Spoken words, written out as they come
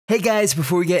Hey guys,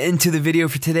 before we get into the video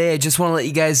for today, I just want to let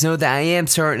you guys know that I am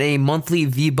starting a monthly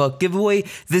V-Buck giveaway.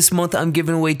 This month I'm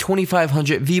giving away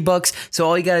 2,500 V-Bucks, so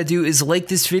all you gotta do is like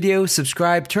this video,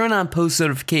 subscribe, turn on post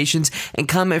notifications, and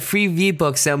comment free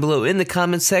V-Bucks down below in the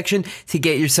comment section to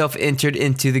get yourself entered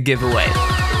into the giveaway.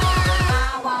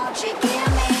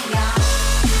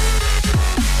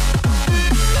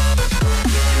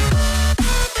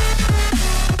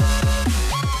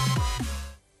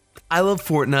 I love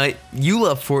Fortnite, you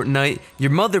love Fortnite,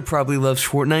 your mother probably loves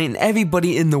Fortnite, and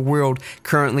everybody in the world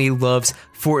currently loves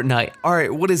Fortnite.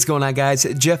 Alright, what is going on guys?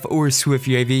 Jeff or Swift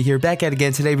UAV here, back at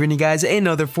again today, bringing you guys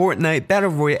another Fortnite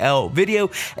Battle Royale video.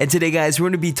 And today guys, we're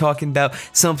going to be talking about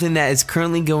something that is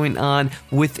currently going on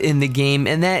within the game,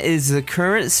 and that is the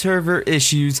current server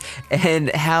issues and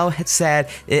how sad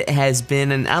it has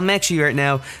been. And I'm actually right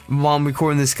now, while I'm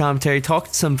recording this commentary,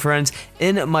 talking to some friends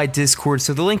in my Discord,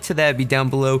 so the link to that will be down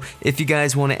below if you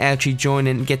guys want to actually join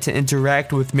and get to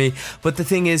interact with me. But the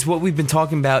thing is, what we've been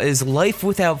talking about is life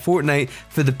without Fortnite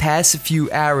for the past few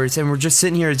hours, and we're just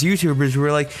sitting here as YouTubers.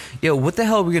 We're like, yo, what the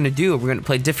hell are we gonna do? Are we gonna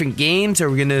play different games? Are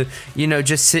we gonna, you know,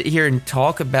 just sit here and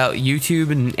talk about YouTube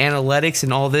and analytics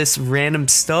and all this random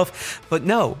stuff? But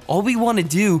no, all we want to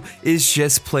do is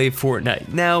just play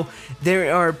Fortnite. Now,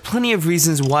 there are plenty of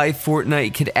reasons why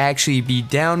Fortnite could actually be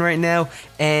down right now,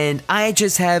 and I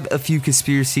just have a few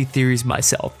conspiracy theories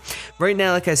myself. Right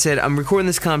now, like I said, I'm recording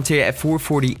this commentary at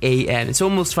 4:40 a.m. It's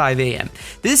almost 5 a.m.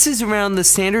 This is around the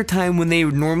standard time when they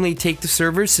would normally take the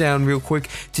servers down real quick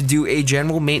to do a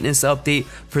general maintenance update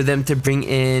for them to bring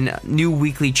in new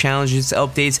weekly challenges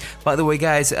updates. By the way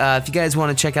guys, if you guys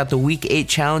want to check out the week 8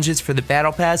 challenges for the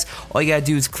battle pass, all you gotta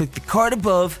do is click the card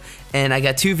above, and I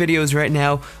got 2 videos right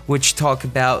now which talk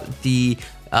about the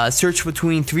search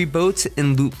between 3 boats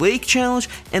in Loot Lake challenge,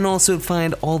 and also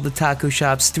find all the taco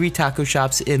shops, 3 taco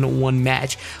shops in 1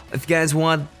 match. If you guys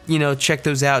want, you know, check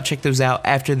those out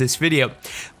after this video.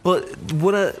 But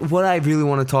what I really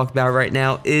want to talk about right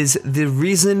now is the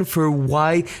reason for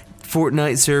why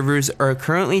Fortnite servers are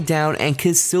currently down and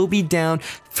could still be down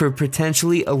for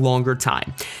potentially a longer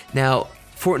time. Now,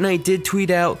 Fortnite did tweet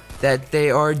out that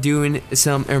they are doing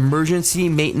some emergency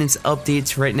maintenance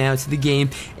updates right now to the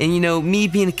game, and you know, me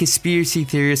being a conspiracy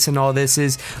theorist and all this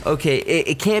is, okay,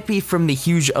 it can't be from the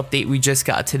huge update we just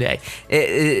got today.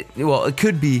 Well, it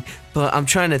could be, but I'm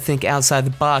trying to think outside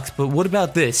the box. But what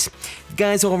about this? You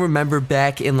guys all remember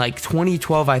back in like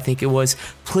 2012, I think it was,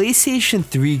 PlayStation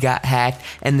 3 got hacked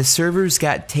and the servers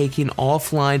got taken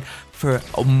offline for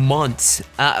months.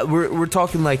 We're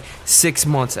talking like 6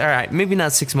 months. All right, maybe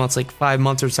not 6 months, like 5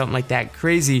 months or something like that.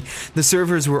 Crazy. The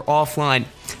servers were offline.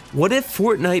 What if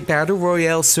Fortnite Battle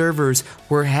Royale servers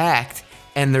were hacked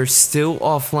and they're still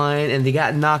offline and they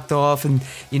got knocked off, and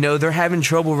you know, they're having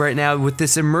trouble right now with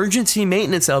this emergency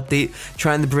maintenance update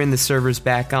trying to bring the servers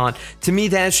back on? To me,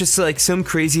 that's just like some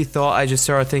crazy thought I just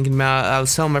started thinking about. I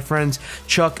was telling my friends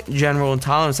Chuck, General, and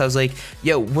Tolerance, I was like,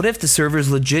 yo, what if the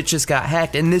servers legit just got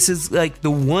hacked? And this is like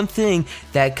the one thing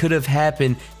that could have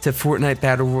happened to Fortnite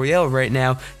Battle Royale right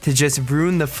now to just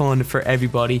ruin the fun for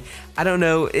everybody. I don't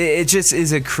know, it just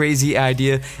is a crazy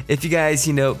idea. If you guys,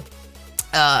 you know,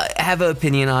 have an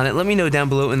opinion on it, let me know down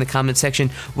below in the comment section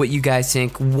what you guys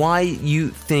think, why you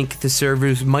think the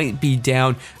servers might be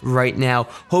down right now.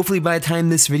 Hopefully by the time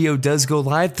this video does go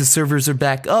live, the servers are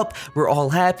back up, we're all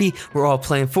happy, we're all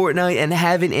playing Fortnite and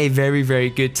having a very, very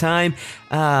good time.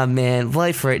 Man,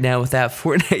 life right now without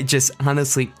Fortnite just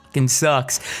honestly fucking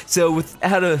sucks. So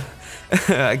without a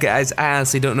guys, I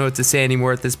honestly don't know what to say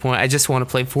anymore at this point. I just want to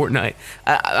play Fortnite.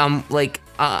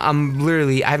 I'm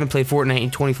literally, I haven't played Fortnite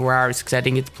in 24 hours because I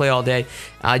didn't get to play all day.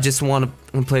 I just want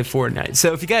to play Fortnite.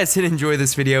 So if you guys did enjoy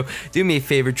this video, do me a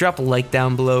favor, drop a like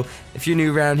down below. If you're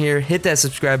new around here, hit that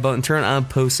subscribe button, turn on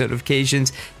post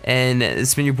notifications, and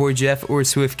it's been your boy Jeff or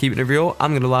Swift keeping it real.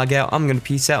 I'm going to log out, I'm going to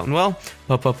peace out, and well,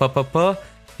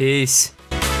 peace.